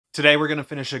Today we're going to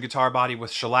finish a guitar body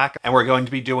with shellac, and we're going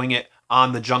to be doing it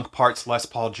on the Junk Parts Les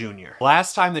Paul Jr.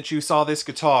 Last time that you saw this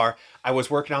guitar, I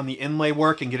was working on the inlay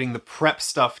work and getting the prep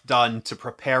stuff done to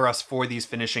prepare us for these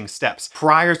finishing steps.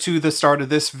 Prior to the start of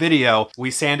this video, we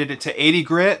sanded it to 80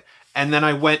 grit, and then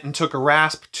I went and took a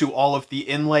rasp to all of the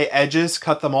inlay edges,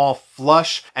 cut them all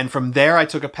flush, and from there I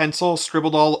took a pencil,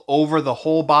 scribbled all over the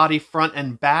whole body, front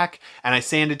and back, and I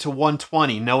sanded to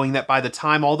 120, knowing that by the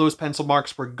time all those pencil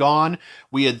marks were gone,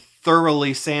 we had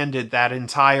thoroughly sanded that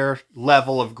entire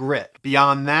level of grit.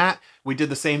 Beyond that, we did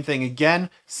the same thing again,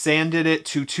 sanded it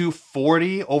to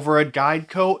 240 over a guide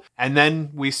coat, and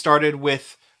then we started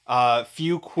with a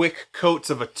few quick coats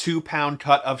of a 2-pound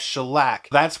cut of shellac.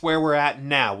 That's where we're at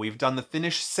now. We've done the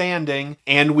finished sanding,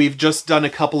 and we've just done a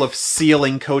couple of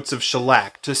sealing coats of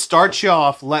shellac. To start you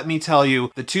off, let me tell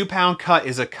you, the 2-pound cut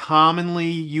is a commonly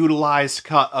utilized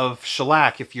cut of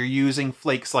shellac if you're using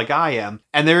flakes like I am,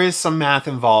 and there is some math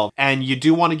involved, and you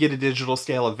do want to get a digital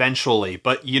scale eventually,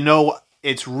 but you know,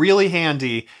 it's really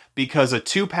handy because a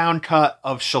 2-pound cut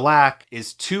of shellac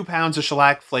is 2 pounds of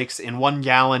shellac flakes in 1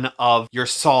 gallon of your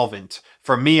solvent.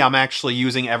 For me, I'm actually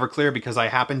using Everclear because I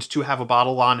happened to have a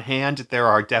bottle on hand. There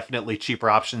are definitely cheaper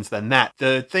options than that.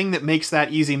 The thing that makes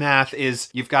that easy math is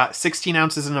you've got 16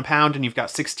 ounces in a pound and you've got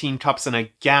 16 cups in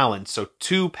a gallon. So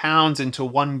 2 pounds into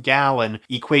 1 gallon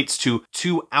equates to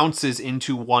 2 ounces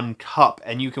into 1 cup.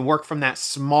 And you can work from that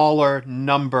smaller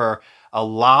number a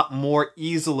lot more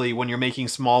easily when you're making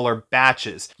smaller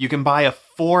batches. You can buy a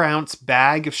 4-ounce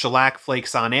bag of shellac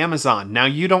flakes on Amazon. Now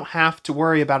you don't have to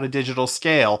worry about a digital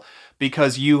scale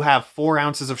because you have 4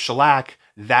 ounces of shellac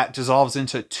that dissolves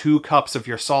into 2 cups of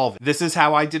your solvent. This is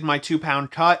how I did my 2-pound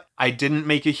cut. I didn't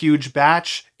make a huge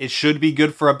batch. It should be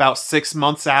good for about 6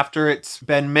 months after it's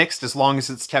been mixed, as long as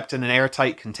it's kept in an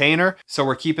airtight container. So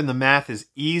we're keeping the math as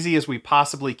easy as we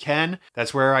possibly can.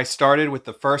 That's where I started with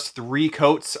the first 3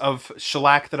 coats of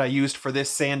shellac that I used for this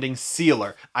sanding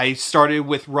sealer. I started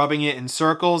with rubbing it in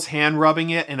circles, hand rubbing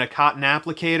it in a cotton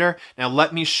applicator. Now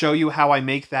let me show you how I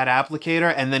make that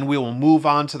applicator, and then we will move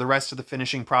on to the rest of the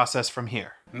finishing process from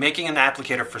here. Making an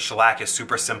applicator for shellac is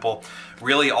super simple.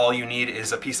 Really all you need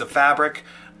is a piece of fabric,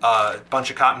 a bunch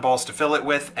of cotton balls to fill it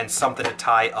with, and something to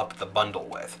tie up the bundle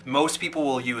with. Most people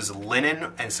will use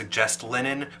linen and suggest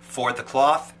linen for the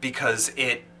cloth because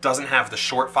it doesn't have the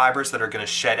short fibers that are going to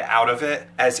shed out of it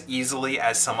as easily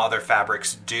as some other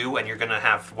fabrics do, and you're going to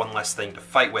have one less thing to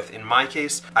fight with. In my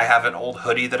case, I have an old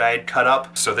hoodie that I had cut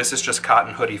up, so this is just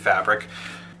cotton hoodie fabric.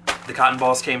 The cotton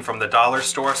balls came from the dollar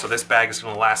store, so this bag is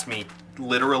going to last me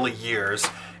literally years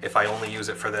if I only use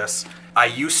it for this. I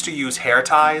used to use hair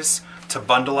ties to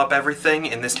bundle up everything.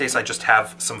 In this case, I just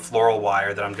have some floral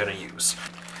wire that I'm going to use.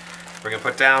 We're going to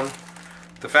put down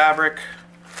the fabric.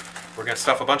 We're going to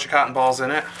stuff a bunch of cotton balls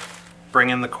in it. Bring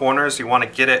in the corners. You want to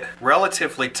get it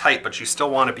relatively tight, but you still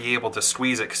want to be able to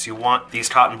squeeze it because you want these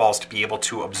cotton balls to be able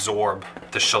to absorb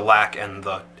the shellac and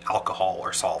the alcohol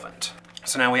or solvent.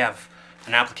 So now we have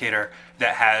an applicator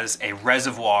that has a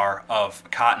reservoir of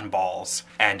cotton balls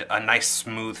and a nice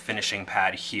smooth finishing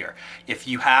pad here. If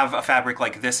you have a fabric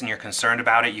like this and you're concerned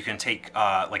about it, you can take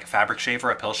like a fabric shaver,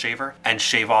 a pill shaver, and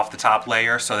shave off the top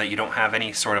layer so that you don't have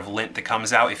any sort of lint that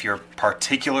comes out. If you're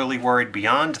particularly worried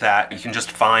beyond that, you can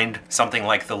just find something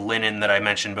like the linen that I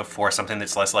mentioned before, something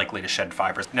that's less likely to shed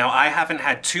fibers. Now, I haven't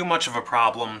had too much of a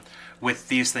problem with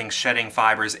these things shedding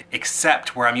fibers,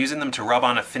 except where I'm using them to rub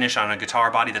on a finish on a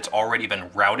guitar body that's already been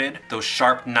routed. Those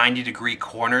sharp 90-degree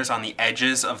corners on the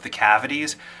edges of the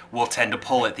cavities will tend to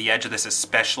pull at the edge of this,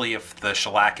 especially if the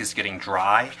shellac is getting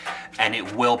dry, and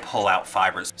it will pull out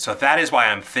fibers. So that is why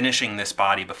I'm finishing this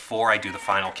body before I do the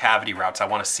final cavity routes. I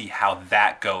want to see how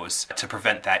that goes to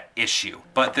prevent that issue.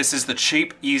 But this is the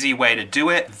cheap, easy way to do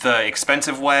it. The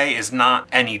expensive way is not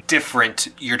any different.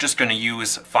 You're just going to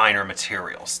use finer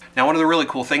materials. Now, one of the really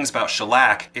cool things about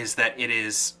shellac is that it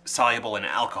is soluble in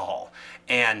alcohol.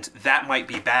 And that might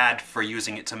be bad for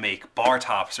using it to make bar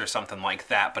tops or something like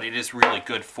that, but it is really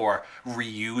good for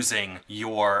reusing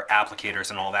your applicators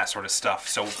and all that sort of stuff.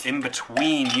 So in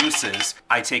between uses,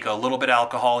 I take a little bit of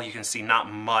alcohol, you can see not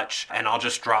much, and I'll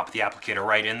just drop the applicator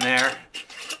right in there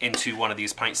into one of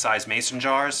these pint-sized mason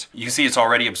jars. You see it's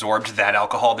already absorbed that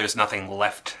alcohol. There's nothing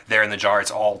left there in the jar.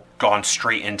 It's all gone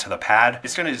straight into the pad.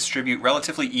 It's going to distribute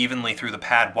relatively evenly through the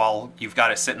pad while you've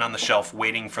got it sitting on the shelf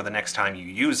waiting for the next time you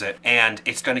use it. And and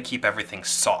it's going to keep everything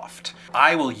soft.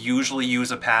 I will usually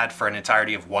use a pad for an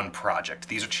entirety of one project.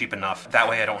 These are cheap enough. That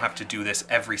way I don't have to do this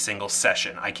every single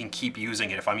session. I can keep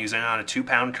using it. If I'm using it on a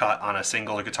 2-pound cut on a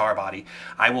single guitar body,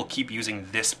 I will keep using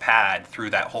this pad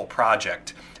through that whole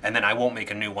project, and then I won't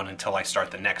make a new one until I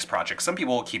start the next project. Some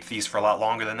people will keep these for a lot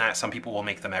longer than that. Some people will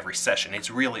make them every session.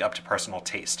 It's really up to personal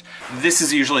taste. This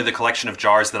is usually the collection of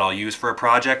jars that I'll use for a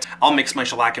project. I'll mix my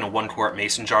shellac in a 1-quart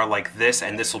mason jar like this,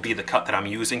 and this will be the cut that I'm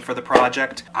using for the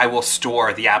project. I will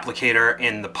store the applicator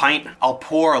in the pint. I'll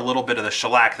pour a little bit of the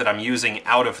shellac that I'm using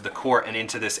out of the quart and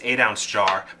into this 8-ounce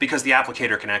jar because the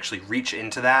applicator can actually reach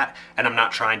into that, and I'm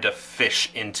not trying to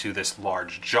fish into this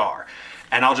large jar.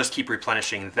 And I'll just keep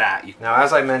replenishing that. Now,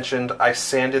 as I mentioned, I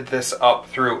sanded this up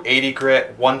through 80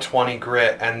 grit, 120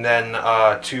 grit, and then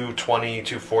 220,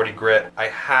 240 grit. I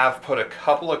have put a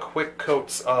couple of quick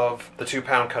coats of the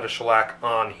 2-pound cut of shellac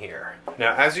on here.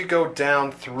 Now, as you go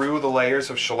down through the layers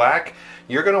of shellac,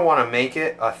 you're going to want to make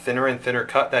it a thinner and thinner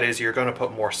cut. That is, you're going to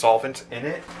put more solvent in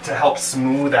it to help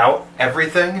smooth out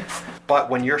everything. But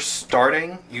when you're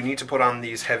starting, you need to put on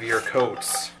these heavier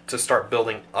coats to start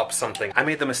building up something. I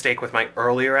made the mistake with my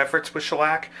earlier efforts with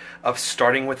shellac of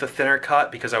starting with a thinner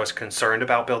cut because I was concerned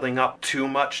about building up too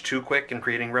much too quick and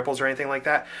creating ripples or anything like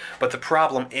that. But the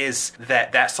problem is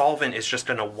that that solvent is just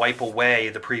going to wipe away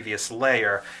the previous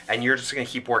layer, and you're just going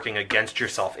to keep working against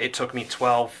yourself. It took me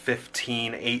 12,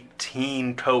 15,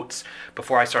 18 coats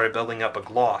before I started building up a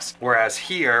gloss. Whereas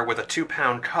here, with a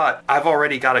 2-pound cut, I've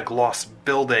already got a gloss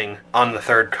building on the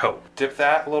 3rd coat. Dip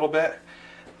that a little bit,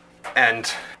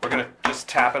 and we're going to just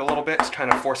tap it a little bit to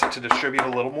kind of force it to distribute a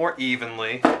little more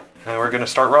evenly. And we're going to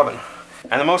start rubbing.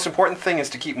 And the most important thing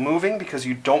is to keep moving because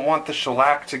you don't want the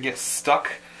shellac to get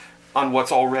stuck on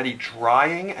what's already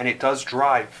drying, and it does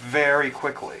dry very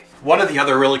quickly. One of the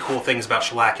other really cool things about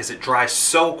shellac is it dries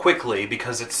so quickly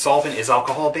because its solvent is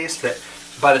alcohol-based that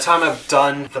by the time I've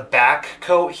done the back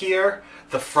coat here,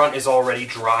 the front is already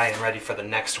dry and ready for the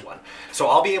next one. So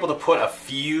I'll be able to put a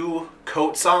few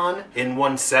coats on in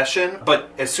one session, but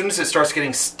as soon as it starts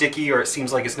getting sticky or it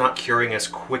seems like it's not curing as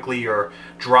quickly or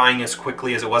drying as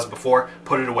quickly as it was before,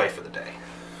 put it away for the day.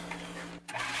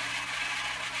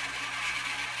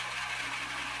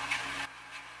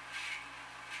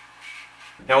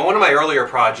 Now, in one of my earlier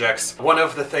projects, one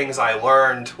of the things I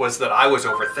learned was that I was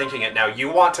overthinking it. Now,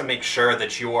 you want to make sure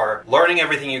that you are learning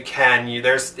everything you can.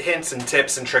 There's hints and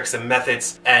tips and tricks and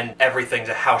methods and everything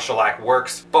to how shellac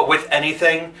works. But with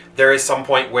anything, there is some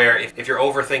point where if you're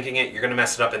overthinking it, you're going to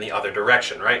mess it up in the other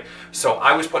direction, right? So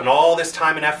I was putting all this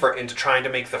time and effort into trying to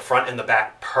make the front and the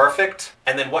back perfect.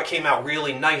 And then what came out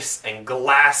really nice and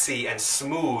glassy and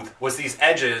smooth was these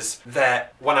edges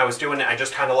that when I was doing it, I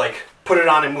just kind of like put it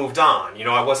on and moved on. You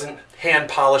know, I wasn't hand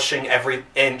polishing every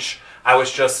inch. I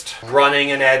was just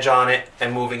running an edge on it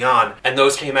and moving on. And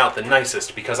those came out the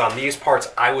nicest because on these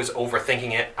parts, I was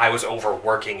overthinking it. I was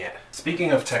overworking it.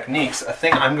 Speaking of techniques, a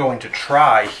thing I'm going to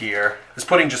try here is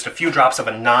putting just a few drops of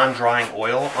a non-drying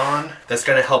oil on that's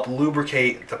going to help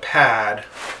lubricate the pad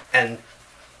and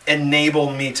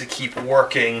enable me to keep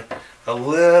working a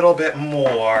little bit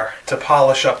more to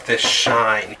polish up this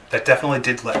shine. That definitely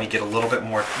did let me get a little bit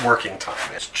more working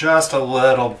time. It's just a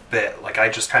little bit, like I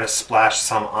just kind of splashed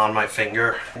some on my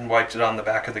finger and wiped it on the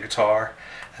back of the guitar,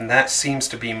 and that seems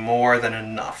to be more than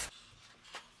enough.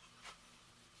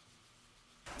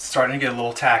 It's starting to get a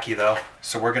little tacky though,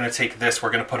 so we're going to take this,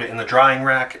 we're going to put it in the drying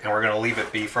rack, and we're going to leave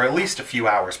it be for at least a few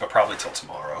hours, but probably till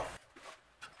tomorrow.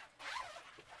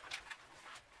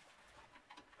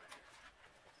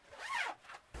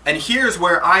 And here's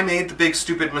where I made the big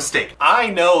stupid mistake.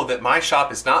 I know that my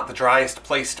shop is not the driest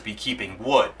place to be keeping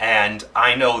wood, and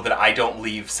I know that I don't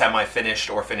leave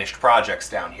semi-finished or finished projects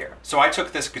down here. So I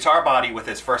took this guitar body with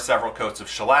its first several coats of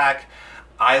shellac,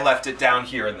 I left it down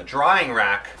here in the drying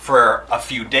rack for a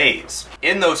few days.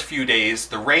 In those few days,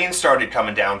 the rain started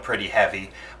coming down pretty heavy,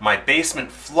 my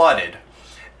basement flooded,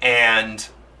 and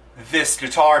this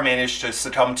guitar managed to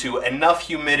succumb to enough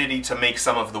humidity to make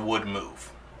some of the wood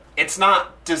move. It's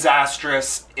not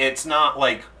disastrous, it's not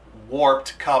like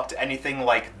warped, cupped, anything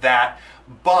like that,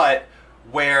 but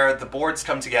where the boards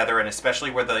come together, and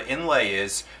especially where the inlay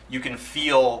is, you can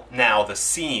feel now the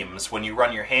seams when you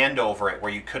run your hand over it,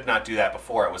 where you could not do that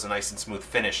before. It was a nice and smooth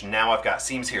finish, and now I've got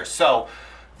seams here. So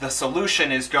the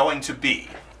solution is going to be,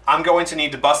 I'm going to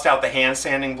need to bust out the hand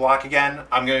sanding block again.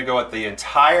 I'm going to go at the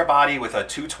entire body with a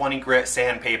 220 grit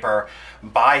sandpaper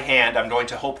by hand. I'm going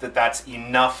to hope that that's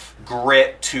enough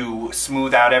grit to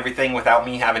smooth out everything without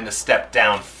me having to step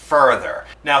down further.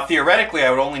 Now theoretically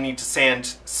I would only need to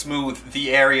sand smooth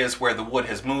the areas where the wood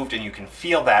has moved, and you can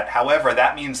feel that. However,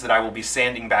 that means that I will be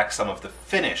sanding back some of the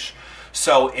finish.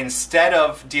 So instead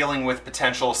of dealing with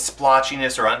potential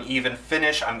splotchiness or uneven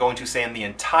finish, I'm going to sand the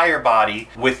entire body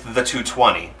with the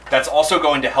 220. That's also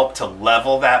going to help to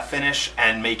level that finish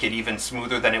and make it even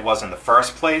smoother than it was in the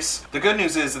first place. The good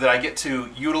news is that I get to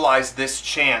utilize this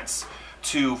chance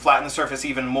to flatten the surface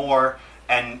even more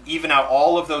and even out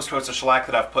all of those coats of shellac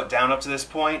that I've put down up to this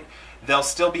point. They'll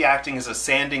still be acting as a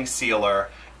sanding sealer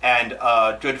and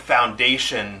a good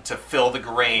foundation to fill the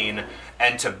grain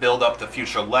and to build up the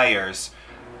future layers.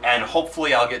 And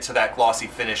hopefully I'll get to that glossy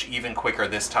finish even quicker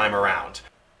this time around.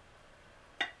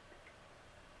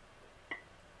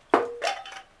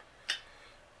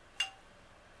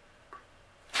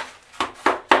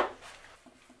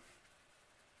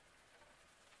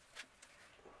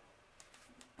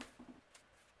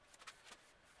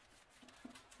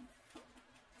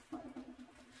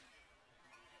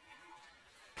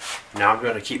 Now I'm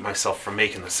going to keep myself from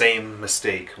making the same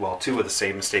mistake, well, two of the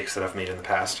same mistakes that I've made in the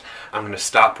past. I'm going to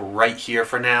stop right here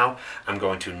for now. I'm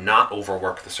going to not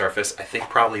overwork the surface. I think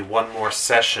probably one more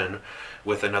session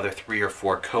with another 3 or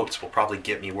 4 coats will probably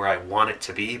get me where I want it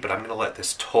to be, but I'm going to let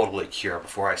this totally cure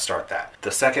before I start that. The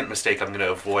second mistake I'm going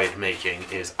to avoid making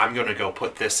is I'm going to go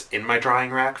put this in my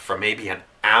drying rack for maybe an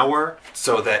hour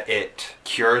so that it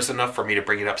cures enough for me to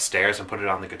bring it upstairs and put it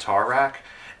on the guitar rack.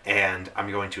 And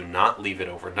I'm going to not leave it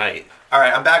overnight.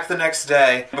 Alright, I'm back the next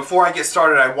day. Before I get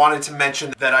started, I wanted to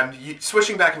mention that I'm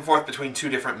switching back and forth between 2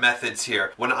 different methods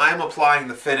here. When I'm applying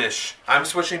the finish, I'm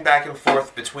switching back and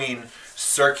forth between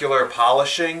circular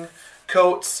polishing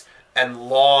coats and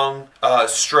long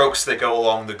strokes that go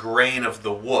along the grain of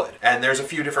the wood. And there's a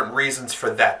few different reasons for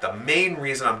that. The main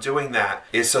reason I'm doing that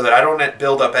is so that I don't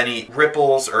build up any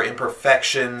ripples or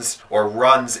imperfections or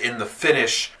runs in the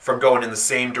finish from going in the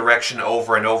same direction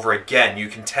over and over again. You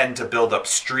can tend to build up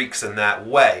streaks in that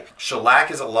way.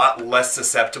 Shellac is a lot less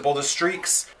susceptible to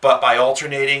streaks, but by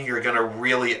alternating, you're going to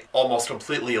really almost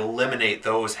completely eliminate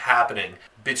those happening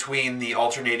between the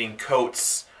alternating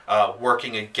coats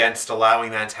working against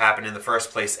allowing that to happen in the first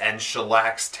place, and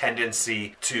shellac's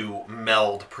tendency to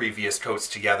meld previous coats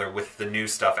together with the new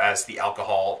stuff as the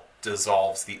alcohol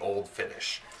dissolves the old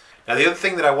finish. Now the other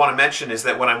thing that I want to mention is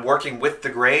that when I'm working with the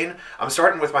grain, I'm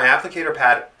starting with my applicator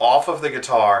pad off of the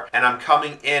guitar and I'm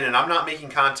coming in and I'm not making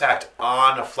contact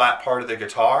on a flat part of the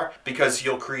guitar, because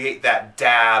you'll create that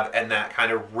dab and that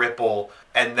kind of ripple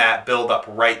and that build up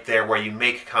right there where you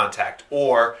make contact,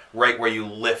 or right where you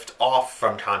lift off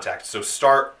from contact. So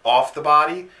start off the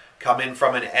body, come in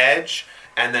from an edge,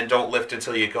 and then don't lift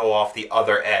until you go off the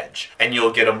other edge. And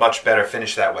you'll get a much better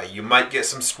finish that way. You might get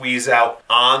some squeeze out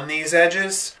on these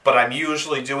edges, but I'm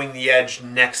usually doing the edge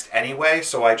next anyway,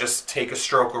 so I just take a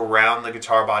stroke around the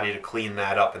guitar body to clean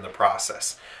that up in the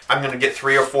process. I'm going to get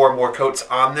 3 or 4 more coats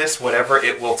on this, whatever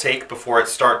it will take before it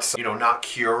starts, not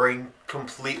curing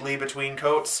completely between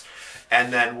coats,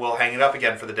 and then we'll hang it up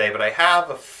again for the day. But I have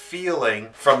a feeling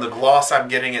from the gloss I'm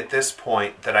getting at this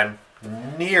point that I'm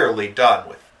nearly done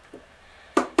with.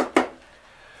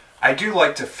 I do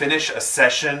like to finish a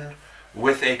session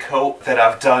with a coat that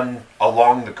I've done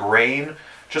along the grain,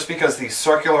 just because these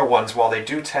circular ones, while they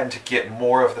do tend to get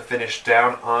more of the finish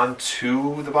down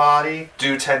onto the body,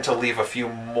 do tend to leave a few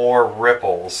more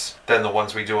ripples than the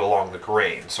ones we do along the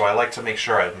grain. So I like to make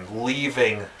sure I'm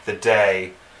leaving the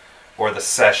day or the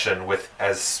session with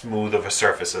as smooth of a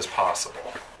surface as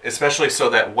possible. Especially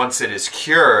so that once it is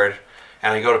cured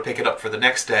and I go to pick it up for the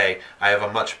next day, I have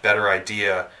a much better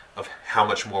idea of how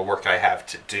much more work I have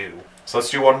to do. So let's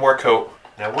do one more coat.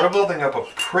 Now we're building up a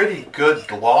pretty good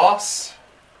gloss.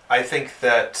 I think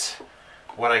that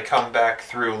when I come back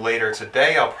through later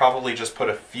today, I'll probably just put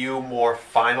a few more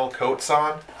final coats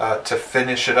on to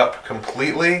finish it up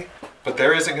completely. But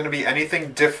there isn't going to be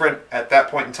anything different at that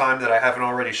point in time that I haven't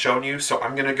already shown you, so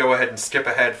I'm going to go ahead and skip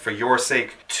ahead for your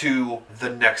sake to the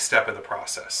next step of the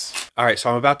process. Alright, so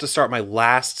I'm about to start my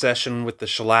last session with the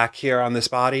shellac here on this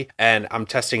body, and I'm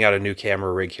testing out a new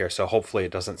camera rig here, so hopefully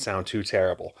it doesn't sound too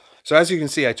terrible. So as you can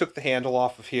see, I took the handle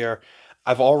off of here.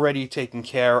 I've already taken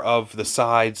care of the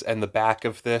sides and the back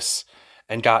of this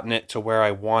and gotten it to where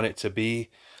I want it to be.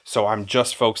 So I'm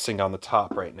just focusing on the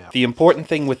top right now. The important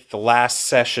thing with the last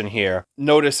session here,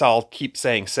 notice I'll keep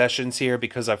saying sessions here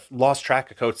because I've lost track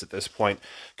of coats at this point.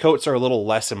 Coats are a little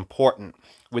less important.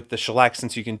 with the shellac,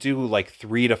 since you can do like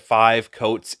 3 to 5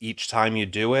 coats each time you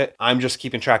do it, I'm just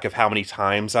keeping track of how many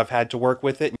times I've had to work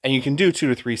with it. And you can do 2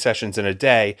 to 3 sessions in a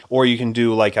day, or you can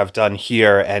do like I've done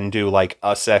here and do like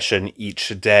a session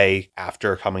each day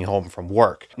after coming home from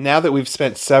work. Now that we've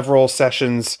spent several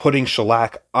sessions putting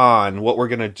shellac on, what we're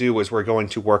going to do is we're going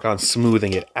to work on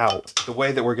smoothing it out. The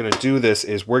way that we're going to do this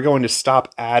is we're going to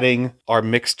stop adding our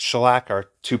mixed shellac, our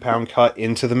 2-pound cut,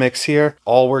 into the mix here.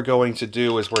 All we're going to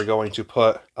do is we're going to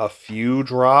put a few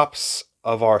drops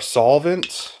of our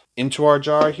solvent into our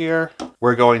jar here.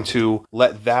 We're going to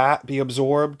let that be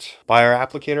absorbed by our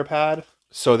applicator pad,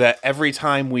 so that every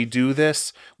time we do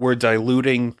this, we're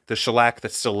diluting the shellac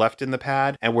that's still left in the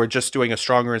pad, and we're just doing a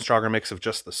stronger and stronger mix of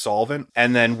just the solvent.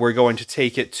 And then we're going to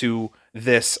take it to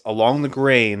this along the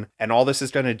grain, and all this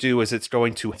is going to do is it's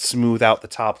going to smooth out the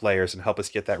top layers and help us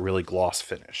get that really gloss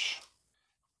finish.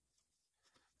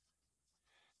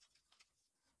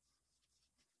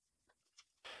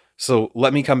 So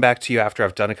let me come back to you after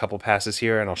I've done a couple passes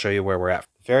here, and I'll show you where we're at.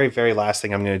 Very last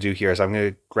thing I'm going to do here is I'm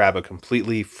going to grab a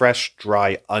completely fresh,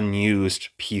 dry, unused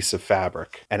piece of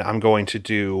fabric, and I'm going to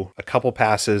do a couple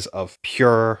passes of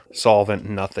pure solvent,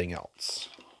 nothing else.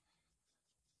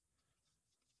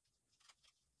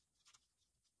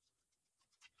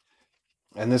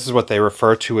 And this is what they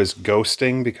refer to as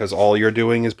ghosting, because all you're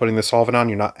doing is putting the solvent on.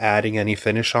 You're not adding any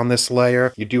finish on this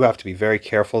layer. You do have to be very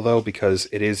careful though, because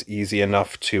it is easy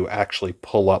enough to actually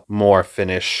pull up more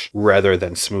finish rather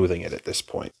than smoothing it at this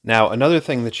point. Now, another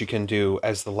thing that you can do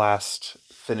as the last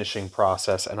finishing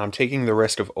process, and I'm taking the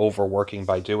risk of overworking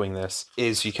by doing this,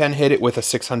 is you can hit it with a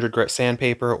 600 grit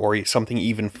sandpaper, or something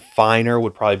even finer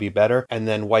would probably be better, and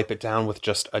then wipe it down with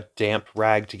just a damp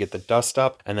rag to get the dust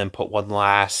up, and then put one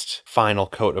last final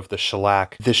coat of the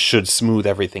shellac. This should smooth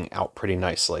everything out pretty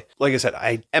nicely. Like I said,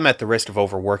 I am at the risk of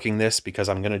overworking this because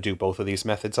I'm going to do both of these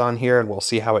methods on here, and we'll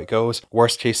see how it goes.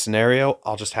 Worst case scenario,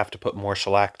 I'll just have to put more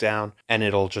shellac down, and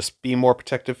it'll just be more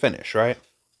protective finish, right?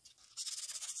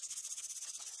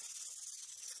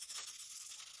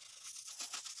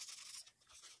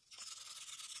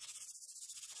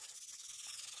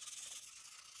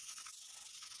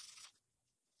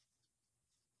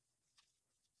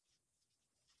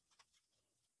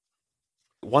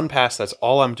 One pass, that's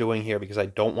all I'm doing here because I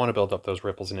don't want to build up those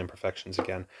ripples and imperfections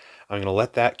again. I'm going to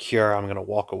let that cure. I'm going to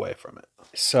walk away from it.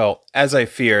 So, as I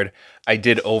feared, I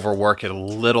did overwork it a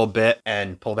little bit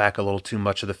and pull back a little too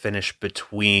much of the finish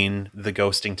between the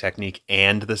ghosting technique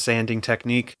and the sanding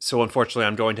technique. So unfortunately,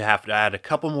 I'm going to have to add a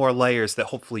couple more layers that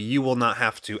hopefully you will not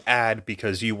have to add,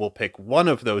 because you will pick one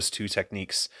of those two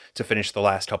techniques to finish the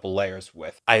last couple layers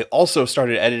with. I also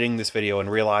started editing this video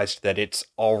and realized that it's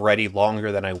already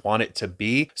longer than I want it to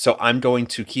be. So I'm going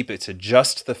to keep it to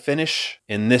just the finish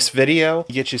in this video,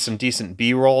 get you some decent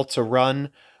B-roll to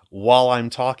run while I'm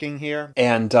talking here.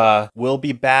 And we'll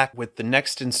be back with the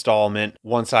next installment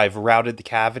once I've routed the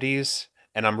cavities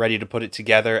and I'm ready to put it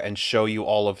together and show you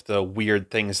all of the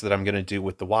weird things that I'm going to do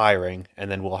with the wiring.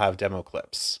 And then we'll have demo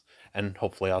clips. And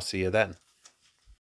hopefully I'll see you then.